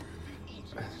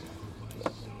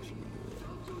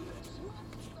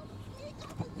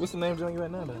What's the name joint you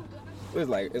at now, though? It's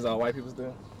like, it's all white people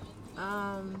still?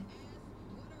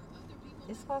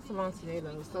 It's called Salon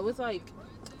Tomato. So it's like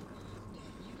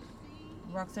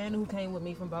Roxana, who came with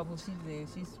me from Bubble, she's there.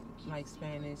 She's like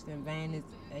Spanish. Then Van is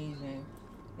Asian.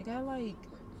 They got like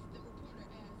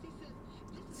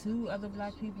 2 other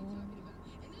black people,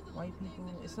 white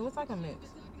people. So it's like a mix.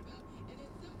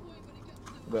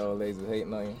 The old ladies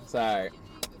hating on you. Sorry.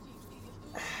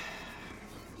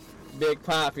 Big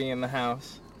Poppy in the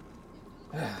house.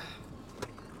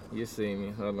 You see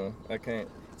me. Hold on. I can't.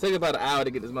 Take about an hour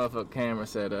to get this motherfucking camera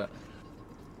set up.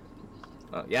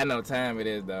 Oh, y'all know what time it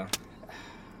is, though.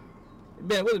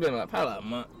 What's it been like? Probably like a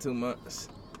month, 2 months.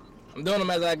 I'm doing them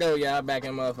as I go, y'all. Back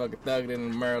in motherfucking Thugden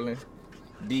and Maryland.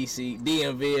 DC.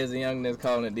 DMV as the young niggas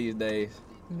calling it these days.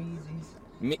 Meezies.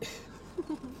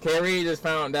 Carrie just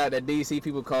found out that DC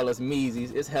people call us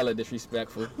Meezies. It's hella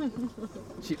disrespectful.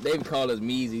 They've called us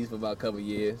Meezies for about a couple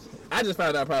years. I just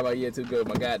found out probably about a year or 2 ago with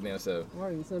my goddamn self. Why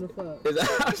are you so the fuck?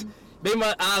 They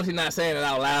must obviously not saying it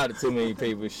out loud to too many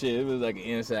people. Shit, it was like an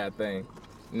inside thing.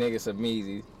 Niggas are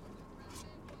Meezies.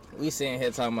 We sitting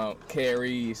here talking about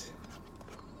Carrie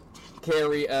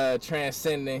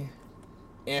transcending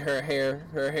in her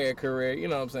hair career. You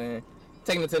know what I'm saying?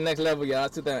 Taking it to the next level, y'all.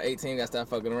 2018, gotta stop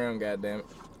fucking around, goddamn it.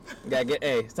 Gotta get,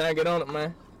 it's time to get on it,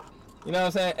 man. You know what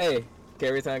I'm saying? Hey,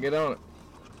 Carrie, time to get on it.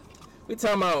 We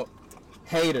talking about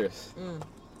haters.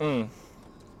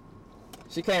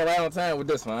 She came right on time with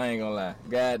this one, I ain't gonna lie.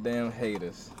 Goddamn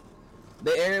haters.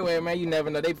 They everywhere, man. You never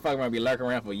know. They fucking might be lurking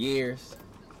around for years.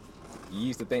 You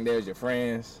used to think they was your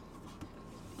friends.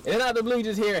 And then out the blue, you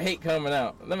just hear hate coming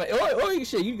out. Or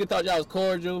shit, you thought y'all was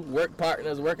cordial, work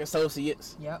partners, work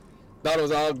associates. Yep. Thought it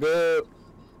was all good.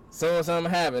 Soon as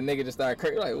something happened, nigga just started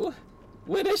crazy. Like, what?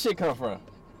 Where this shit come from?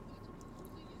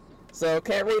 So,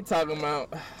 Cat Ray talking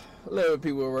about little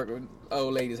people working with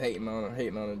old ladies hating on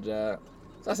the job.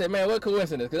 So I said, man, what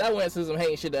coincidence? Because I went through some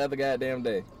hating shit the other goddamn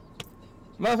day.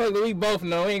 Motherfucker, we both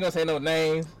know. We ain't gonna say no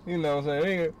names. You know what I'm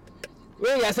saying? We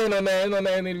ain't gotta say no names. No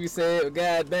names need to be said. But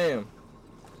goddamn.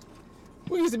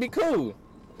 We used to be cool.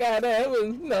 Goddamn, it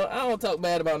was, I don't talk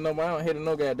bad about nobody. I don't hate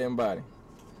no goddamn body.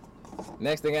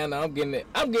 Next thing I know, I'm getting it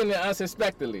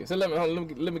unsuspectedly. So let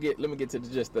me get to the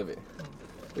gist of it.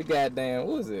 We goddamn,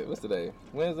 what was it? What's today?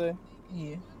 Wednesday?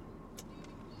 Yeah.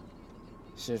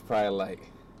 Shit's probably like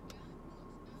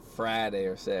Friday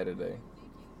or Saturday.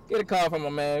 Get a call from my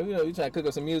man. You trying to cook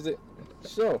up some music?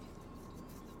 Sure.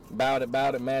 Bout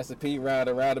it, Master P,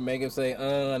 router, make him say,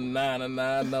 nah,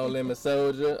 no limit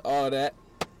soldier, all that.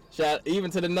 Shout even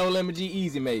to the No Limit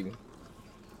G-Eazy maybe.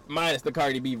 Minus the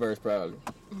Cardi B verse probably.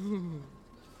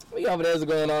 We over there's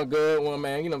going on good, one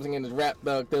man. You know what I'm saying? This rap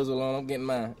thug thizzle on. I'm getting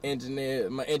my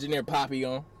engineer Poppy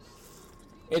on.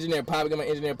 Got my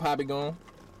engineer Poppy going.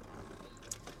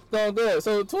 Going good.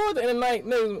 So towards the end of the night,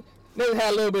 niggas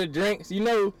had a little bit of drinks. You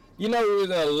know it was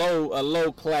a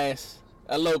low class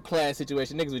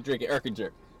situation. Niggas was drinking Erkin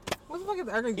Jerk. What the fuck is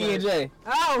Erkin Jerk? E&J.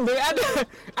 Oh,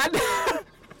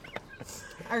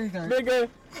 Nigga,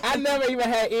 I never even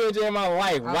had E&J in my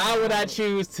life. Why would I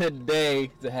choose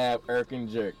today to have Erkin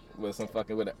Jerk with an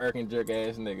Erkin Jerk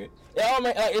ass nigga?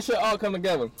 It should all come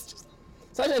together.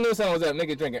 So I just knew something was up.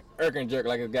 Nigga drinking Erkin Jerk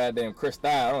like a goddamn Cristal.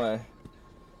 I'm like,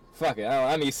 fuck it.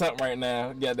 I need something right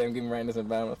now. Goddamn, get me right in this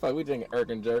environment. Fuck, we drinking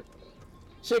Erkin Jerk.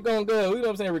 Shit going good. You know what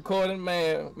I'm saying? Recording,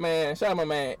 man. Shout out my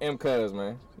man M Cuz,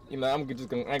 man. I'm just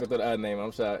gonna, I ain't gonna throw the other name.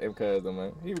 I'm shout out M Cuz though,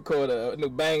 man. He recorded a new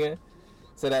banger.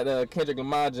 So that Kendrick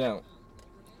Lamar jump.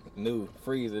 New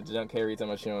Freezer jump Carrie talking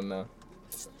about she don't know.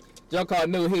 Jump called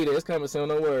New Heater. It's coming soon,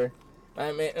 don't worry.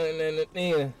 I mean,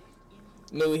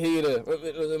 New Heater.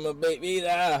 My baby.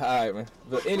 Alright, man.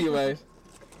 But anyways.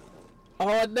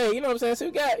 All day, you know what I'm saying? So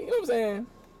we got, you know what I'm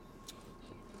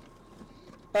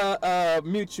saying?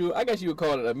 Mutual, I guess you would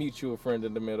call it a mutual friend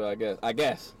in the middle, I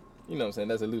guess. You know what I'm saying?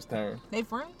 That's a loose term. They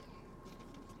friends?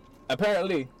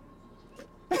 Apparently.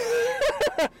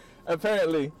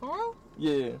 Apparently. For real?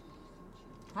 Yeah.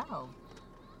 How?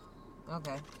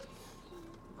 Okay.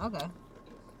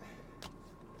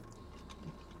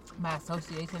 My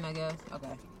association, I guess.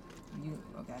 Okay.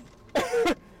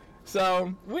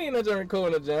 So, we in there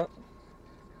recording the jump.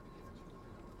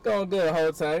 Going good the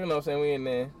whole time, you know what I'm saying? We in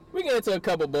there. We get into a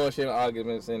couple bullshit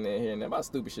arguments in there here and there. About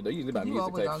stupid shit though. Usually about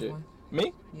music type arguing. Shit.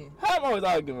 Me? Yeah. How am I always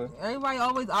arguing? Everybody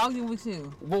always arguing with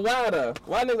you. But why though?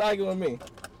 Why niggas arguing with me?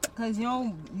 Cause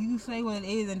you say what it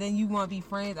is and then you want to be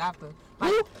friends after.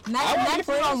 Like, Who? not you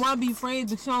don't want to be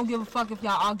friends, but you don't give a fuck if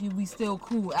y'all argue. We still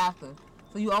cool after.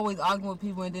 So you always arguing with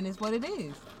people and then it's what it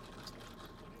is.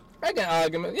 I get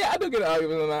arguments. Yeah, I do get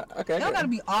arguments on that. Okay. They don't gotta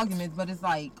be arguments, but it's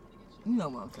like, you know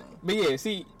what I'm saying. But yeah,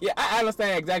 see, yeah, I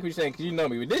understand exactly what you're saying because you know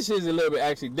me. But this shit is a little bit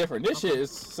actually different. This shit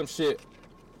is some shit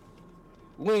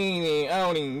I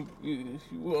don't even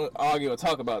argue or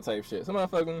talk about type shit. Some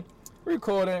motherfucking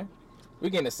recording,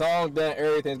 we getting the song done,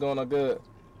 everything's going on good.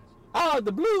 Out of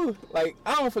the blue, like,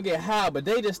 I don't forget how, but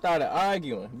they just started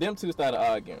arguing. Them two started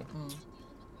arguing.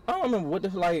 I don't remember what the,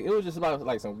 like, it was just about,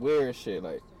 like, some weird shit,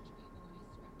 like,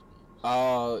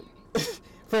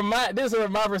 from my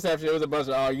perception, it was a bunch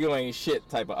of you ain't shit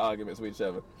type of arguments with each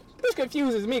other. This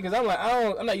confuses me, because I'm like,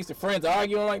 I'm not used to friends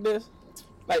arguing like this.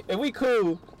 Like, if we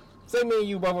cool, say me and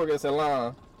you both work at a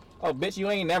salon, oh, bitch, you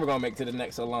ain't never gonna make it to the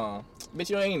next salon. Bitch,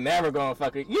 you ain't never gonna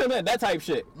fucking, you know, that type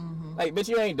shit. Like, bitch,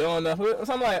 you ain't doing nothing.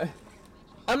 So I'm like,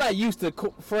 I'm not used to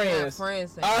friends. Yeah,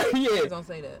 friends say yeah. don't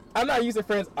say that. I'm not used to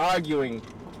friends arguing,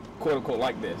 quote unquote,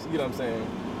 like this. You know what I'm saying?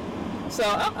 So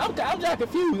I'm just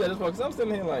confused at this point because I'm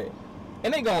sitting here like,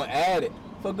 and they gonna add it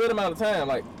for a good amount of time.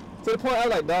 Like, to the point I'm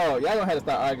like, dog, y'all gonna have to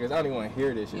start arguing. I don't even want to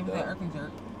hear this shit. Even that Erkin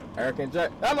jerk. Erkin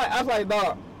jerk. I was like,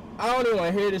 dog, I don't even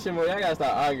want to hear this shit more. Y'all gotta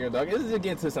start arguing, dog. This is just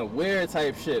getting to some weird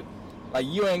type shit. Like,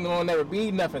 you ain't gonna never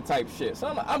be nothing type shit. So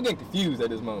I'm getting confused at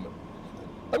this moment.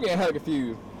 I'm getting hella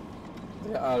confused.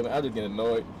 I just get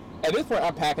annoyed. At this point,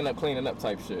 I'm packing up, cleaning up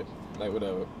type shit. Like,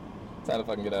 whatever. Time to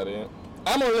fucking get out of here.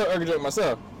 I'm a little Erkin jerk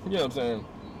myself. You know what I'm saying?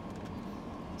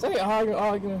 So they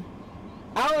arguing.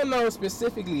 I don't know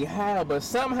specifically how, but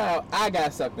somehow I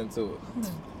got sucked into it.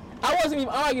 I wasn't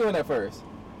even arguing at first.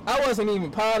 I wasn't even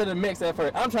part of the mix at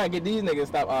first. I'm trying to get these niggas to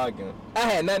stop arguing. I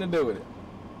had nothing to do with it.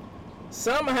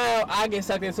 Somehow I get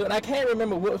sucked into it, and I can't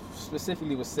remember what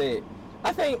specifically was said.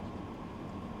 I think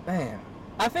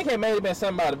it may have been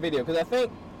something about the video, because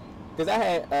I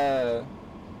had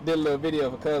did a little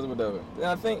video for cousin whatever, and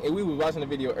I think we was watching the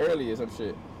video earlier or some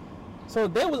shit. So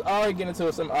they was arguing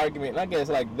into some argument, and I guess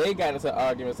like they got into an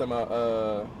argument about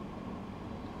oh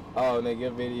nigga,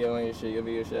 your video ain't shit, your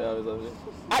video shit.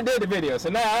 I did the video, so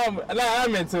now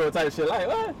I'm into it type shit. Like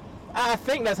what? I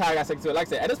think that's how I got sucked into it. Like I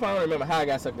said, at this point I don't remember how I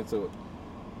got sucked into it.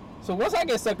 So once I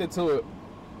get sucked into it,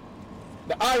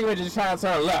 the argument just trying to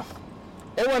turn left.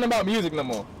 It wasn't about music no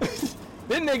more. This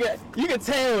nigga, you can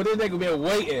tell this nigga been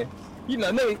waiting. You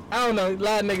know, nigga, I don't know, a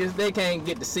lot of niggas, they can't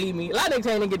get to see me. A lot of niggas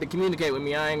can't even get to communicate with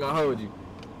me. I ain't gonna hold you.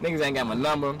 Niggas ain't got my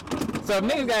number. So if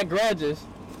niggas got grudges.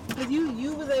 Cause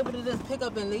you was able to just pick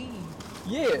up and leave.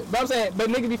 Yeah, but I'm saying, but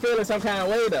niggas be feeling some kind of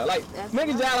way though. Like, that's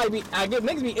niggas y'all like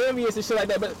niggas be envious and shit like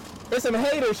that, but it's some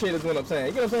hater shit is what I'm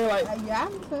saying. You know what I'm saying? Like, yeah,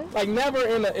 I'm saying. Like never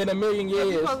in a million years.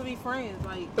 We're supposed to be friends,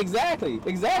 like. Exactly.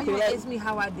 You like, ask me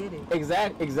how I did it.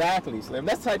 Exactly, Slim.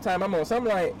 That's the type of time I'm on. So I'm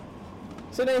like,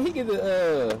 so then he gets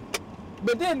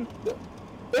but then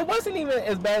it wasn't even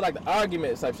as bad like the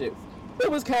argument type shit. It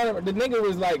was kind of, the nigga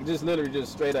was like just literally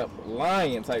just straight up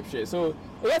lying type shit. So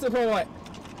it got to the point like,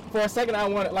 for a second I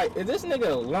wanted, like, is this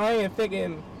nigga lying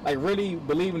thinking, like really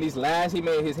believing these lies he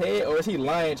made in his head, or is he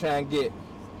lying trying to get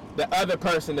the other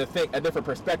person to think a different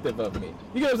perspective of me?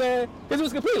 You get what I'm saying? Because it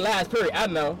was complete lies, period. I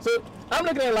know. So I'm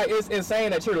looking at it like it's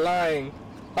insane that you're lying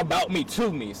about me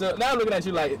to me. So now I'm looking at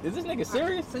you like, is this nigga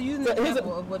serious? So use an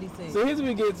example of what he said. So here's what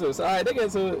we get to. So alright, they get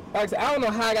to it. Like I said, I don't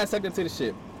know how I got sucked into the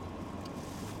shit.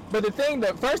 But the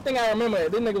first thing I remember,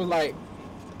 this nigga was like,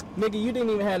 nigga, you didn't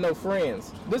even have no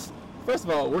friends. First of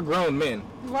all, we're grown men.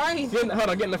 Right. Get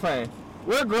in the frame.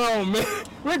 We're grown men.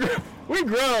 we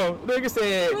grown. Nigga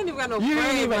said, you ain't even got no you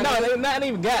friends. Not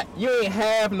even got. You ain't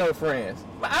have no friends.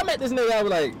 I met this nigga, I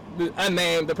was like,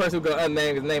 unnamed, the person who go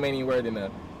unnamed, his name ain't even worthy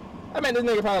enough. I met this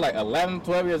nigga probably like 11,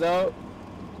 12 years old.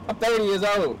 I'm 30 years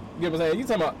old. You know what I'm saying? You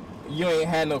talking about you ain't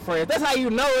had no friends. That's how you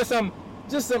know it's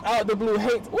just some out the blue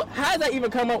hate. How does that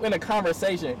even come up in a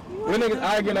conversation when niggas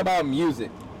arguing about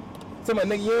music? Somebody,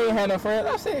 nigga, you ain't had no friends.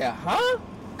 I'm saying, huh?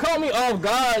 Call me off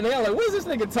guard. And they're like, what is this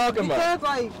nigga talking about? Because,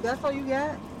 like, that's all you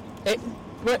got?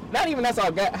 But not even that's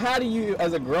all got. How do you,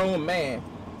 as a grown man,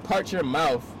 part your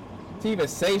mouth to even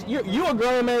say, you a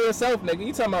grown man yourself, nigga.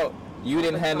 You talking about you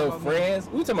didn't have no friends.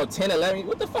 We talking about 10, 11.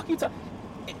 What the fuck you talking?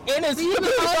 And it's completely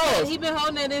false. He been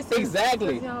holding that in since.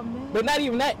 Exactly. But not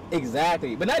even that.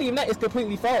 Exactly. But not even that. It's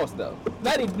completely false, though.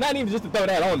 Not even just to throw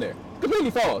that on there. Completely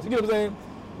false. You get what I'm saying?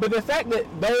 But the fact that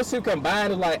those two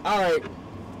combined is like, all right,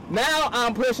 now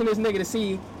I'm pushing this nigga to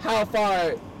see how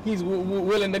far he's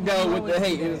willing to go with the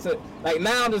hate. So, like,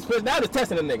 now I'm just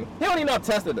testing the nigga. He don't even know I'm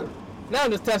testing him. Now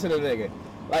I'm just testing the nigga.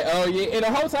 Like, oh yeah, and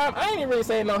the whole time I ain't even really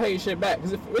saying no hate shit back,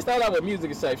 because we started out with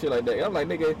music and type shit like that. And I'm like,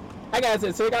 nigga, I got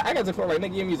to the point like,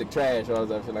 nigga, your music trash or all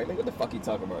that shit. Like, nigga, what the fuck you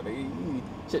talking about, nigga? You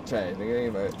shit trash, nigga.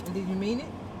 Ain't like. And did you mean it?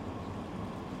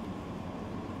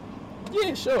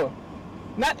 Yeah, sure.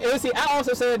 See, I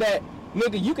also said that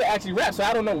nigga, you can actually rap, so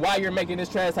I don't know why you're making this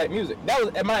trash type music. That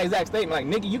was my exact statement. Like,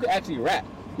 nigga, you can actually rap.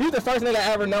 You're the first nigga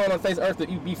I ever known on face of earth that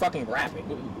you be fucking rapping.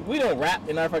 We don't rap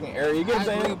in our fucking area. You get what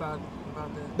I'm saying? About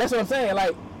that. That's what I'm saying.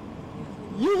 Like,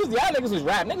 y'all niggas was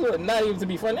rapping. Niggas was not even to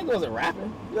be funny. Niggas wasn't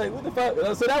rapping. Like, what the fuck?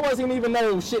 So that wasn't even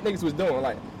no shit niggas was doing.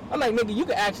 Like, I'm like, nigga, you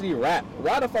can actually rap.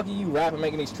 Why the fuck are you rapping,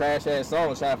 making these trash ass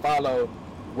songs, trying to follow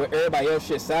what everybody else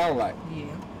shit sound like? Yeah.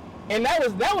 And that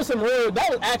was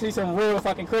actually some real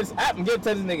fucking criticism. I'm getting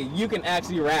to this nigga, you can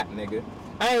actually rap, nigga.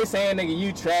 I ain't saying, nigga,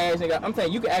 you trash, nigga. I'm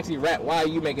saying you can actually rap. Why are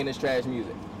you making this trash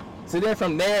music? So then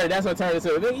from there, that's what turned into,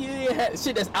 nigga, you ain't had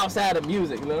shit that's outside of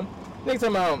music, you know? Nigga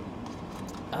talking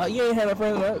about, you ain't had no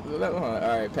friends.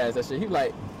 Alright, pass that shit. He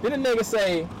like, then the nigga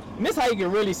say, and this how you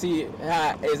can really see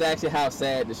how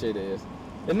sad the shit is.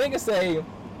 The nigga say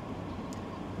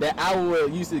that I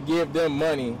would used to give them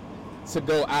money to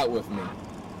go out with me.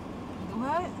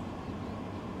 What?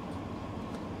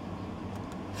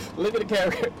 Look at the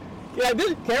Carrie. Yeah,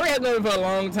 this Carrie has known me for a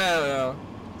long time now.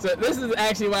 So this is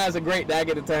actually why it's great that I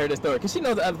get to tell her this story. Because she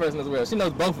knows the other person as well. She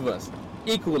knows both of us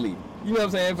equally. You know what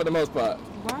I'm saying? For the most part.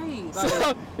 Right.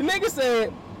 So the nigga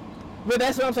said, but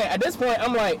that's what I'm saying. At this point,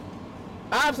 I'm like,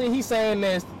 obviously he's saying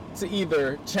this to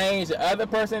either change the other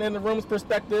person in the room's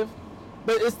perspective,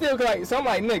 but it's still like, so I'm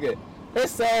like, nigga,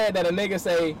 it's sad that a nigga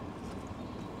say,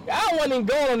 I don't want to even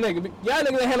go on a nigga. Y'all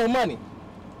niggas ain't have no money.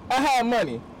 I have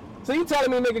money. So you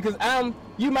telling me, nigga, because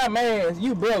you my man,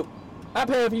 you broke. I'm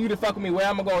paying for you to fuck with me where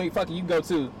I'm going to fucking you go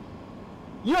to.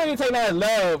 You don't even take that as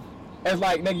love as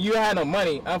like, nigga, you had no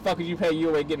money. I'm fucking you, pay you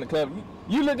away, get in the club.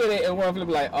 You look at it and one flip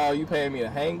like, oh, you paying me to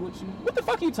hang with you? What the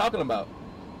fuck are you talking about?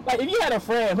 Like, if you had a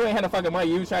friend who ain't had no fucking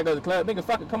money, you try to go to the club, nigga,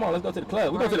 fuck it, come on, let's go to the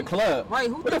club. We go to the club. Right,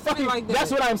 who what the fuck like that?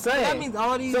 That's what I'm saying. That means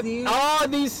all these years. All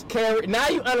these now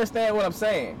you understand what I'm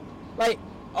saying. Like,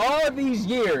 all these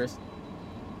years.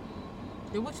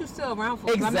 Then what you still around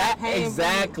for?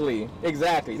 Exactly.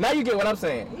 Now you get what I'm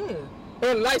saying. Yeah.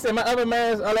 And like I said, my other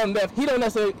man's left, he don't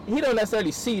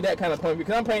necessarily see that kind of point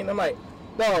because I'm painting. I'm like,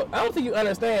 dog, I don't think you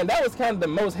understand. That was kind of the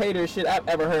most hater shit I've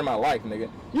ever heard in my life, nigga.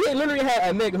 You literally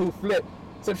had a nigga who flipped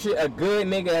some shit a good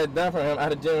nigga had done for him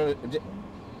out of gym. Who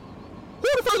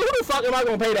the fuck am I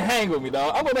gonna pay to hang with me,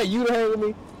 dog? I'm gonna pay you to hang with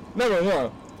me. Number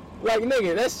one, like,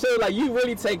 nigga, that shit, like, you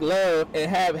really take love and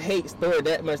have hate stored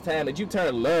that much time that you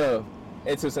turn love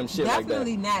into some shit like that.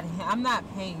 Definitely not. I'm not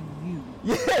paying you.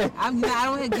 Yeah. I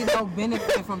don't get no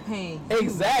benefit from paying you.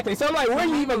 Exactly. So I'm like, where are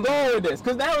you even going with this?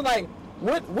 Because that was like,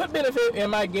 what benefit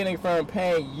am I getting from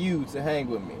paying you to hang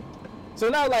with me? So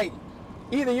now, like,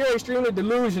 either you're extremely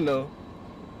delusional,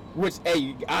 which, hey,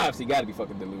 you obviously got to be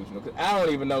fucking delusional, because I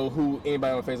don't even know who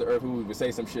anybody on the face of earth who would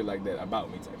say some shit like that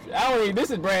about me type shit. This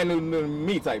is brand new to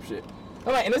me type shit.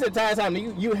 I'm like, and this entire time,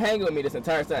 you hang with me this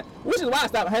entire time, which is why I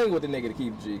stopped hanging with the nigga to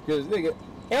keep G, because, nigga,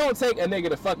 it don't take a nigga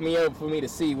to fuck me up for me to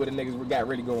see what the niggas got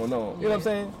really going on. You know what I'm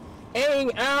saying?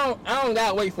 I don't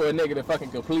gotta wait for a nigga to fucking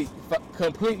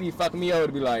completely fuck me over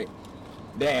to be like,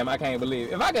 damn, I can't believe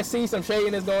it. If I can see some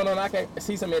shadiness going on, I can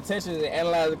see some intentions and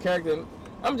analyze the character,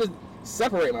 I'm just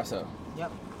separate myself.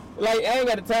 Yep. Like, I ain't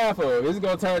got the time for it. It's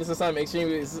gonna turn into something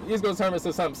extremely. It's gonna turn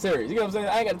into something serious. You know what I'm saying?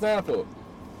 I ain't got the time for it.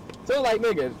 So like,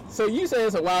 nigga, so you say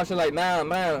it's a wild shit like, nah, I'm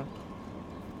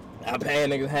paying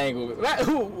niggas hang with me. Like,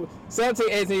 who? 17,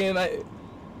 18, like,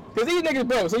 cause these niggas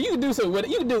broke. So you can do something with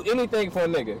it. You can do anything for a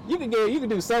nigga. You can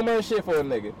do so much shit for a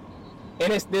nigga,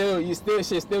 and it's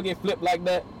shit still get flipped like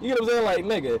that. You know what I'm saying?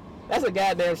 Like, nigga, that's a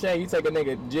goddamn shame. You take a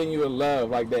nigga genuine love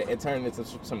like that and turn it into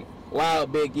some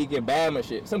wild, big, geeky Bama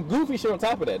shit. Some goofy shit on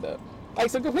top of that, though. Like,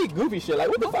 some complete goofy shit. Like,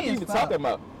 what the fuck are you even talking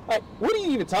about? Like, what are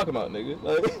you even talking about, nigga?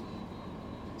 Like,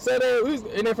 so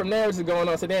then, from there, it was just going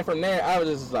on. So then from there, I was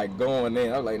just, like, going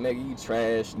in. I was like, nigga, you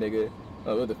trash, nigga.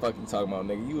 Oh, what the fuck you talking about,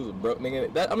 nigga? You was a broke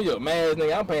nigga. I'm your man,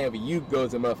 nigga. I'm paying for you to go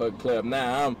to the motherfucking club.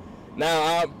 Now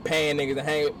I'm paying niggas to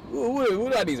hang.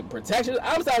 What are these protections?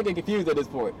 I'm starting to get confused at this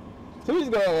point. So we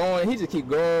just go on. He just keep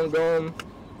going.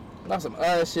 About some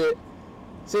other shit.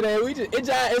 So then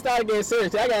it started getting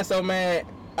serious. I got so mad.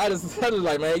 I just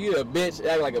like, man, you a bitch.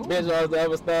 Act like a bitch, all this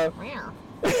other stuff.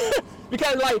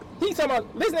 Because, like, he talking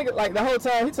about, this nigga, like, the whole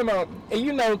time, he talking about, and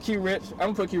you know Q Rich. I'm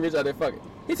gonna put Q Rich out there, fuck it.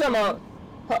 He talking about,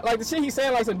 like, the shit he's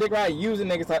saying, like, some dick ride using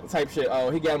niggas type shit. Oh,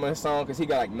 he got him on a song because he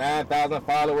got, like, 9,000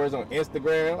 followers on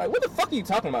Instagram. Like, what the fuck are you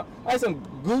talking about? Like, some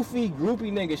goofy,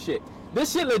 groupie nigga shit.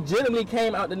 This shit legitimately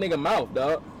came out the nigga mouth,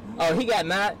 dog. Oh, he got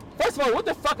first of all, what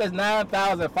the fuck is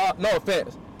 9,000 followers? No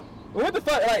offense. What the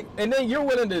fuck, like, and then you're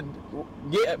willing to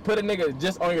put a nigga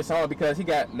just on your song because he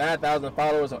got 9,000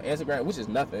 followers on Instagram, which is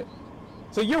nothing.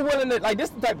 So you're willing to, like, this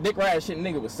is the type of dick ride shit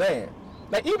nigga was saying.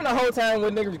 Like, even the whole time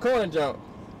when niggas recording jump,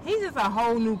 He's just a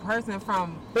whole new person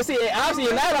from. But see, obviously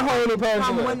you're not a whole new person.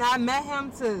 From when I met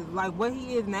him to like what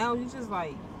he is now, he's just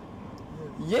like.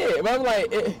 Yeah, but I'm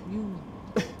like, you.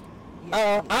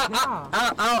 Yeah,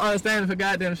 I don't understand it for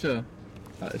goddamn sure.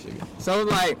 Oh, that shit good. So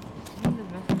like,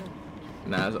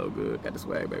 nah, it's all good. Got the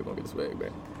swag back. Gonna get the swag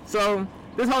back. So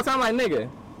this whole time, like, nigga,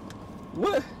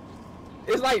 what?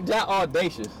 It's like that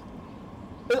audacious.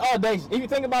 It's audacious. If you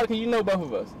think about it, cause you know both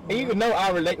of us, and you know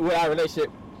what our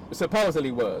relationship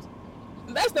supposedly was.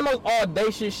 That's the most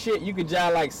audacious shit you could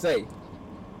just like say.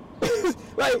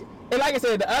 Like, and like I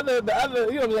said, the other,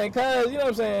 you know what I'm saying? Cause you know what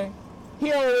I'm saying, he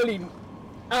don't really,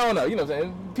 I don't know, you know what I'm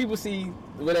saying? People see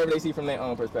whatever they see from their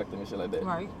own perspective and shit like that.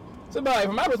 Right. So, but like,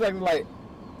 from my perspective, like,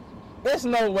 there's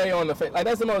no way on the face, like,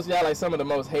 that's the most, like some of the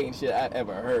most hating shit I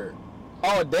ever heard.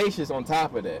 Audacious on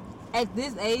top of that. At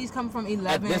this age, coming from 11.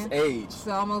 At this age.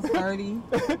 To almost 30.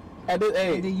 At this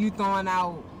age. And then you throwing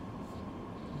out,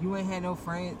 you ain't had no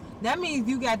friends. That means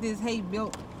you got this hate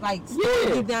built, like,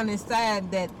 deep down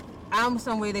inside that I'm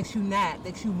somewhere that you not,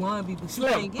 that you want to be, but you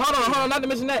can't get. Hold on, not to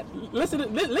mention that. Listen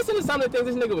to some of the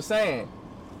things this nigga was saying.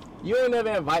 You ain't never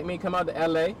invite me to come out to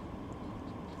LA.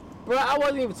 Bro, I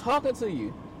wasn't even talking to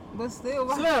you. But still,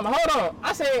 why? Slim, hold on.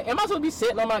 I said, am I supposed to be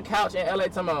sitting on my couch in LA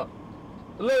talking about,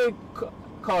 literally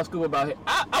call Scoop about it?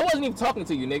 I wasn't even talking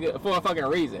to you, nigga, for a fucking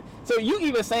reason. So you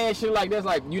even saying shit like this,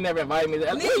 like you never invited me to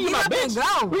LA. Nigga, you my bitch.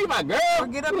 Go. You my girl. Or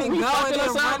get up and go.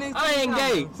 I ain't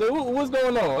gay. So what's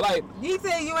going on? Like, you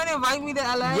said you ain't invite me to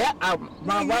LA? Yeah,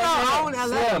 my right hand. LA.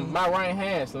 Slim, my right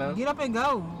hand, Slim. Get up and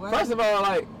go. Right? First of all,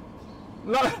 like,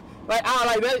 no, like I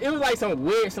like that. It was like some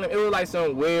weird, Slim. It was like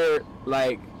some weird,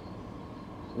 like,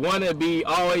 wanna be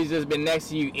always just been next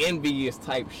to you, envious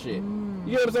type shit. You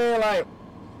know what I'm saying? Like,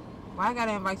 why I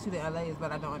gotta invite you to LA is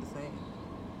what I don't understand.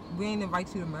 We ain't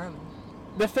invite you to Maryland.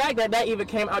 The fact that even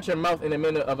came out your mouth in the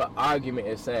middle of an argument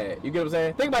is sad. You get what I'm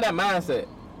saying? Think about that mindset.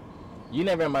 You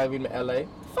never invited me to LA. The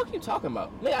fuck you talking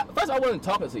about? Nigga, first I wasn't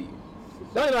talking to you.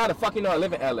 Don't even know how the fuck you know I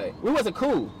live in LA. We wasn't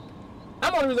cool.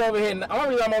 I'm only reason over here. I'm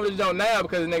only reason I'm over this joint now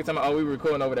because the nigga talking about, oh, we were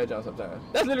recording over that joint sometimes.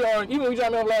 That's literally all. Even when you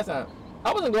dropped me off last time,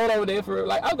 I wasn't going over there for,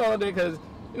 like, I was going over there because,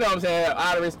 you know what I'm saying,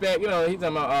 out of respect, you know, he's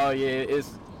talking about, oh yeah,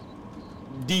 it's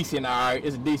decent, alright,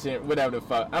 it's decent, whatever the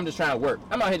fuck. I'm just trying to work.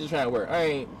 I'm out here just trying to work. I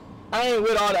ain't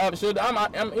with all the other shit. I'm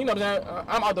you know what I'm saying,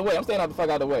 I'm out the way. I'm staying out the fuck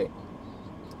out the way.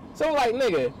 So, like,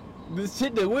 nigga,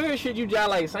 the weird shit you just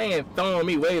like saying, throwing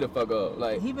me way the fuck up.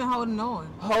 Like, he been holding on.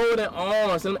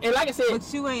 So, and like I said,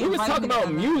 but you ain't we was talking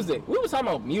about music. We was talking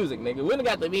about music, nigga. We done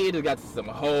got to me, just got to some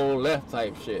whole left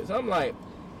type shit. So I'm like,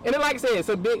 and then like I said, it's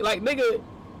a big, like, nigga,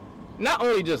 not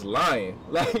only just lying,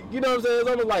 like, you know what I'm saying? It's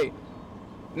almost like,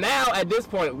 now at this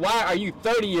point, why are you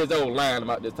 30 years old lying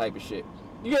about this type of shit?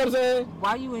 You get what I'm saying?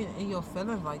 Why you in your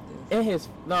feelings like this? In his,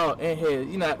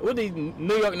 you know, what these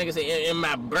New York niggas say, in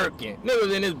my Birkin. Nigga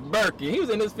was in his Birkin. He was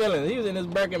in his feelings. He was in his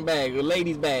Birkin bag, a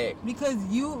lady's bag. Because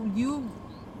you,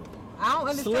 I don't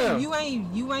understand. Slim.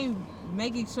 You ain't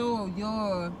making sure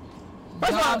your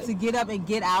job to get up and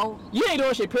get out. You ain't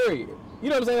doing shit, period. You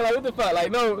know what I'm saying? Like, what the fuck?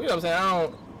 Like, no, you know what I'm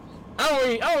saying? I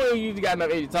don't really usually got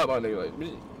enough age to talk about niggas.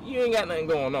 Like, you ain't got nothing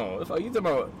going on. The fuck you talking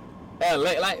about?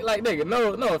 Like nigga,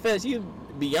 no offense, you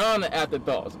beyond the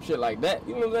afterthoughts, shit like that.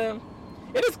 You know what I'm saying?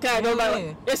 It is kind of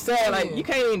like, it's sad. Like, you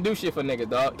can't even do shit for niggas,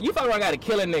 dog. You fucking gotta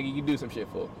kill a nigga you do some shit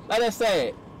for. Like, that's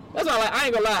sad. That's all. Like, I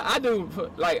ain't gonna lie. I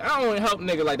do, like, I don't help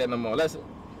niggas like that no more.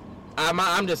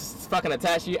 I'm just fucking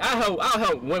attached to you. I'll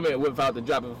help women without the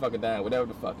drop of a fucking dime, whatever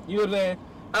the fuck. You know what I'm saying?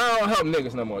 I don't help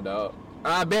niggas no more, dog.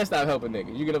 I been stop helping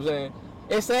niggas. You get what I'm saying?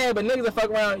 It's sad, but niggas that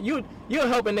fuck around, you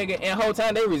help a nigga, and whole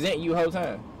time they resent you whole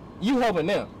time. You helping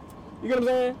them. You get what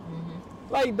I'm saying?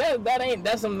 Mm-hmm. Like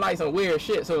that's some weird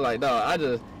shit. So like, dog,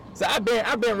 I've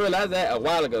been realized that a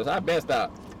while ago. So I've been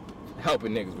stopped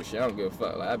helping niggas with shit. I don't give a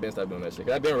fuck. Like, I've been stopped doing that shit.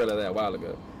 Cause I've been realized that a while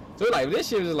ago. So like, this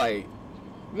shit was like,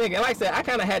 nigga, and like I said, I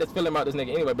kind of had this feeling about this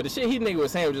nigga anyway. But the shit he nigga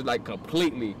was saying was just like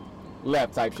completely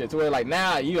left type shit. To where like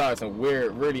now you are some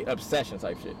weird, really obsession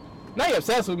type shit. Now you're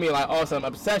obsessed with me, like, awesome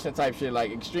obsession type shit,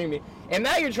 like, extremely. And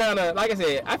now you're trying to, like I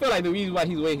said, I feel like the reason why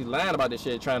he's lying about this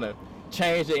shit, trying to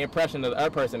change the impression of the other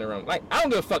person in the room. Like, I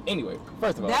don't give a fuck anyway,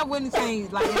 first of all. That wouldn't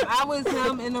change. Like, if I was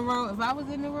him in the room,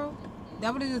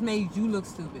 that would have just made you look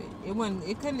stupid.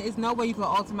 It's no way you could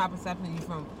alter my perception of you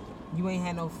from, you ain't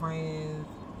had no friends,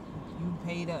 you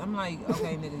paid up. I'm like,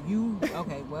 okay, nigga,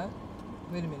 okay, what?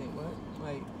 Wait a minute, what?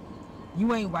 Like,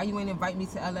 why you ain't invite me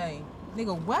to LA?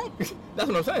 Nigga, what? That's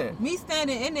what I'm saying. Me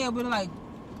standing in there, but like,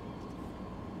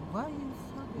 what are you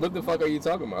What the fuck are you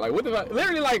talking about? Like, what the fuck?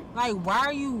 Literally, like... Like, why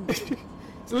are you...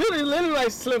 It's literally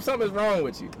like Slim, something's wrong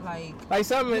with you. Like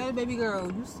something. Yeah, baby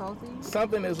girl, you salty.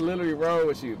 Something is literally wrong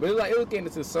with you. But it's like it was getting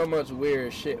into so much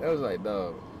weird shit. I was like,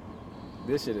 dog,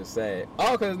 this shit is sad.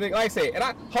 All because nigga, like I say, and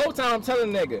whole time I'm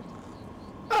telling nigga,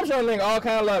 I'm showing nigga all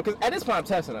kind of love. Cause at this point I'm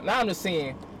testing him. Now I'm just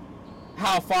seeing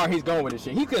how far he's going with this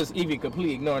shit. He could even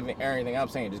completely ignore everything I'm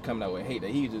saying, just coming out with hate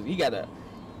that he got a.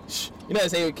 You know what I'm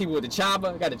saying? Keep it with the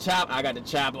chopper. Got the chop. I got the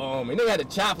chopper on me. Nigga had the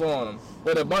chopper on him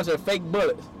with a bunch of fake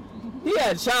bullets. He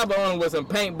had a chopper on him with some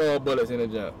paintball bullets in the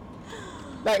jump.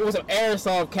 Like with some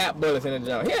airsoft cap bullets in the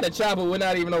jump. He had a chopper with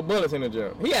not even no bullets in the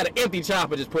jump. He had an empty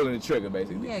chopper just pulling the trigger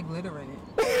basically. He had glitter in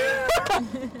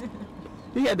it.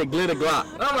 He had the glitter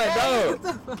Glock. And I'm like,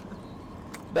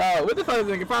 dog, what the fuck is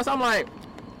this nigga? First, I'm like,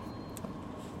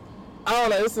 I don't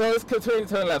know. It's continuing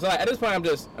to turn left. So like, at this point, I'm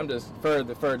just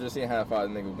further just seeing how far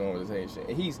the nigga was going with his hate shit.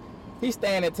 And he's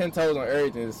standing 10 toes on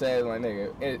everything and says like,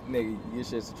 nigga, your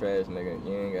shit's trash, nigga.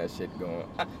 You ain't got shit going.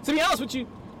 To be honest with you,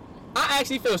 I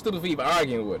actually feel stupid for even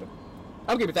arguing with him.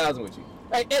 I'm keeping 1,000 with you.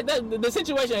 Like the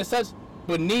situation is such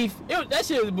beneath. That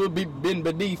shit would be been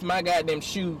beneath my goddamn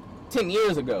shoe 10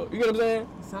 years ago. You get what I'm saying?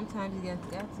 Sometimes you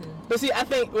got to. But see, I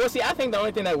think the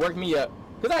only thing that worked me up,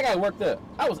 because I got worked up.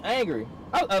 I was angry.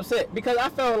 I was upset because I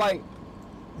felt like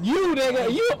you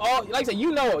nigga, you all, like I said,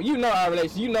 you know our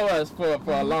relationship, you know us for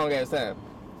a long ass time.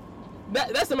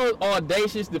 That's the most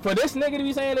audacious for this nigga to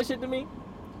be saying this shit to me.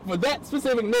 For that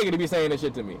specific nigga to be saying this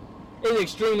shit to me, it's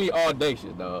extremely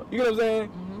audacious, dog. You know what I'm saying?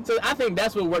 Mm-hmm. So I think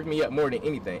that's what worked me up more than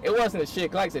anything. It wasn't the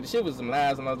shit. Like I said, the shit was some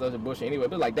lies and all that other bullshit anyway.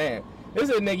 But like, damn, this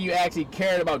is a nigga you actually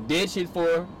cared about, did shit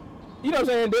for. You know what I'm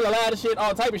saying? Did a lot of shit,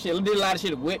 all type of shit. Did a lot of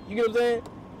shit with. You know what I'm saying?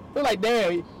 But like,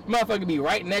 damn, motherfucker be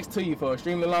right next to you for an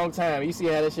extremely long time. You see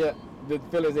how that shit, the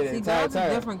feelings in the entire girls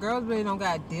time. Are different. Girls really don't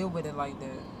gotta deal with it like that.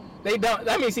 They don't.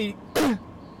 I mean, see, girls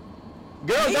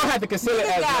don't have to consider it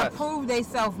as gotta much. prove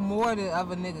theyself more than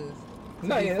other niggas.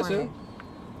 No, yeah, that's true.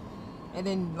 And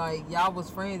then like y'all was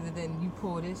friends, and then you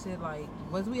pull this shit. Like,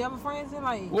 was we ever friends? And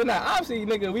like, well, nah, obviously,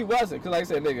 nigga, we wasn't. Cause like I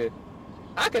said, nigga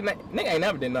ain't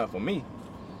never did nothing for me.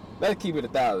 Let's keep it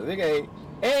 1,000. Nigga ain't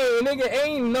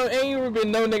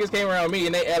been no niggas came around me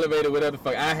and they elevated whatever the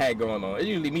fuck I had going on. It's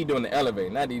usually me doing the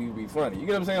elevator, not even be funny. You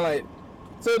get what I'm saying? Like,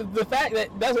 so the fact that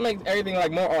that's what makes everything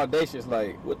like more audacious.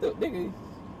 Like, what the nigga?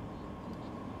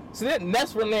 So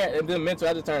that's from there, and then mental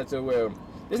I just turned to where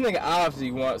this nigga obviously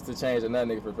wants to change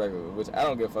another nigga perspective, which I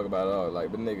don't give a fuck about at all.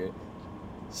 Like, but nigga,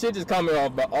 shit just coming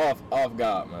off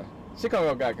guard, man. Shit coming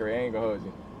off guard, Curry. I ain't gonna hold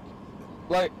you.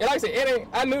 Like, and like I said,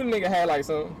 I knew the nigga had like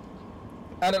some.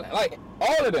 Like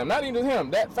all of them, not even just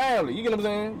him, that family, you get what I'm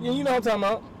saying? You know what I'm talking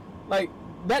about? Like,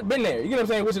 that been there, you get what I'm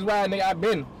saying? Which is why, nigga, I've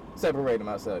been separating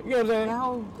myself, you know what I'm saying? That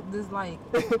whole, this like,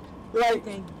 like,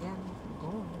 going.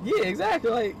 Yeah, exactly,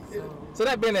 like, so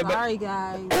that been there, sorry,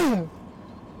 guys.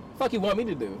 Fuck you want me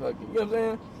to do, fuck you know what I'm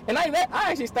saying? And like that, I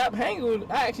actually stopped fucking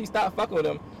with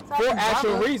him for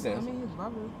actual reasons. I mean, his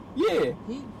brother. Yeah.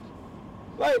 He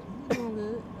doing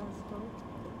good,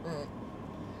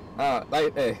 but.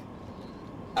 Like, hey.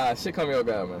 Shit caught me off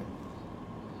guard, man.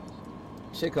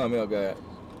 Shit caught me off guard.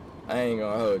 I ain't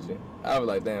gonna hold you. I was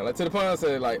like, damn. Like, to the point I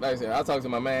said, like I said, I talked to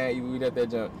my man, even we at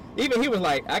that jump. Even he was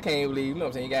like, I can't believe, you know what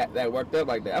I'm saying, you got that worked up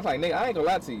like that. I was like, nigga, I ain't gonna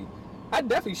lie to you. I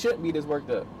definitely shouldn't be this worked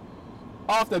up.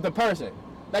 Off the person.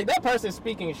 Like, that person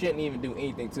speaking shouldn't even do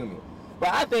anything to me.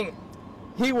 But I think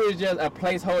he was just a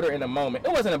placeholder in the moment.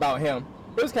 It wasn't about him.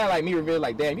 It was kind of like me revealing,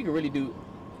 like, damn, you can really do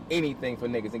anything for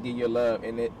niggas and give your love,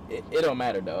 and it don't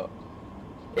matter, dog.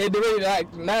 It really,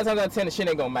 like, 9 times out of 10, the shit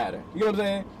ain't gonna matter. You know what I'm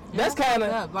saying? Yeah, that's kind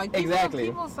of like, exactly.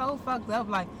 People so fucked up.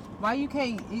 Like, why you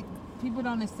can't? People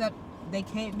don't accept. They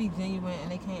can't be genuine, and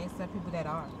they can't accept people that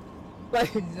are.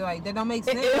 Like that don't make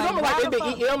sense. It's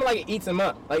almost like it eats them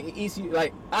up. Like it eats you.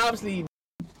 Like obviously.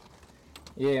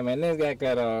 Yeah, man, niggas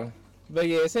got off. But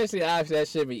yeah, essentially, obviously that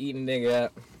shit be eating nigga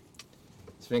up.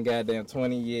 It's been goddamn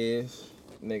 20 years.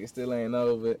 Nigga still ain't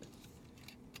over it.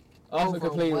 Also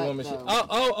completely woman shit.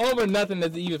 Over nothing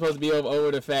that's even supposed to be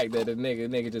over the fact that the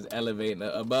nigga just elevating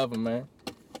above him, man.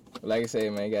 But like I say,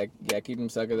 man, you gotta keep them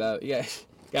suckers out. You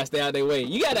gotta stay out of their way.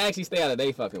 You gotta actually stay out of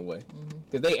their fucking way.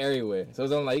 Cause they everywhere. So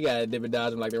it's only like you gotta dip and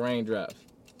dodge them like the raindrops.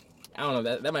 I don't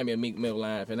know, that might be a Meek Mill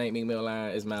line. If it ain't Meek Mill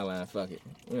line, it's my line. Fuck it.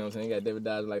 You know what I'm saying? You gotta dip and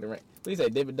dodge like the rain. What do you say?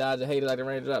 Dip and dodge and hate it like the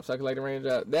raindrops, suck it like the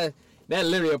raindrops. That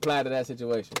literally applied to that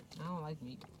situation. I don't like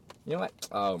Meek. You know what?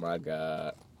 Oh my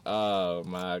god,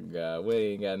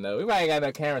 we might ain't got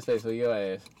no camera space for your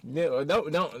ass.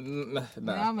 Don't. Nah.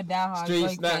 I'm a diehard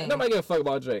Streets, Drake. Nobody give a fuck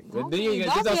about Drake. Don't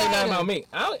just don't say nothing about me.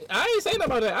 I ain't saying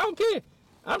nothing about that. I don't care.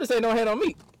 I'm just saying don't hate on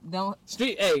me. Don't.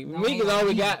 Meek is all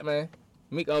we got, man.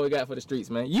 Meek always got for the streets,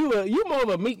 man. You more of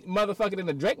a Meek motherfucker than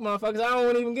a Drake motherfucker. So I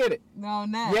don't even get it. No,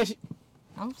 not. Yes,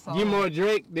 I'm sorry. you more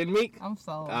Drake than Meek? I'm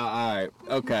sorry. All right.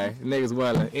 Okay. Niggas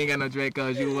welling. Ain't got no Drake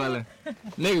cause you welling.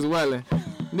 Niggas welling.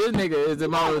 This nigga is the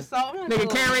most. Nigga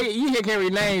Carrie, you hear Carrie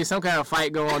name, some kind of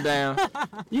fight going down.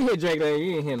 You hear Drake name,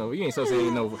 you ain't hear no. You ain't supposed to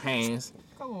hear no hands.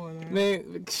 Come on,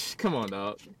 man. Come on,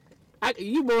 dog.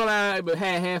 You born out but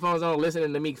had headphones on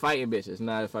listening to Meek fighting bitches.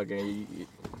 Not fucking.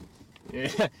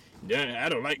 Yeah. I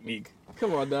don't like Meek.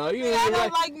 Come on, dog. You I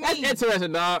don't like Meek. That's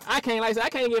interesting, dog. I can't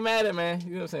get mad at, man.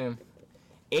 You know what I'm saying?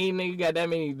 Ain't nigga got that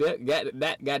many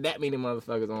got that many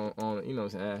motherfuckers on. You know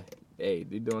what I'm saying? Hey,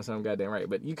 they doing something goddamn right,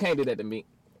 but you can't do that to Meek.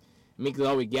 Meek is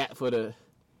all we got for the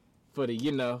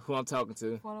you know who I'm talking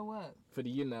to. For the what? For the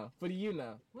you know. What's the you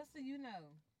know?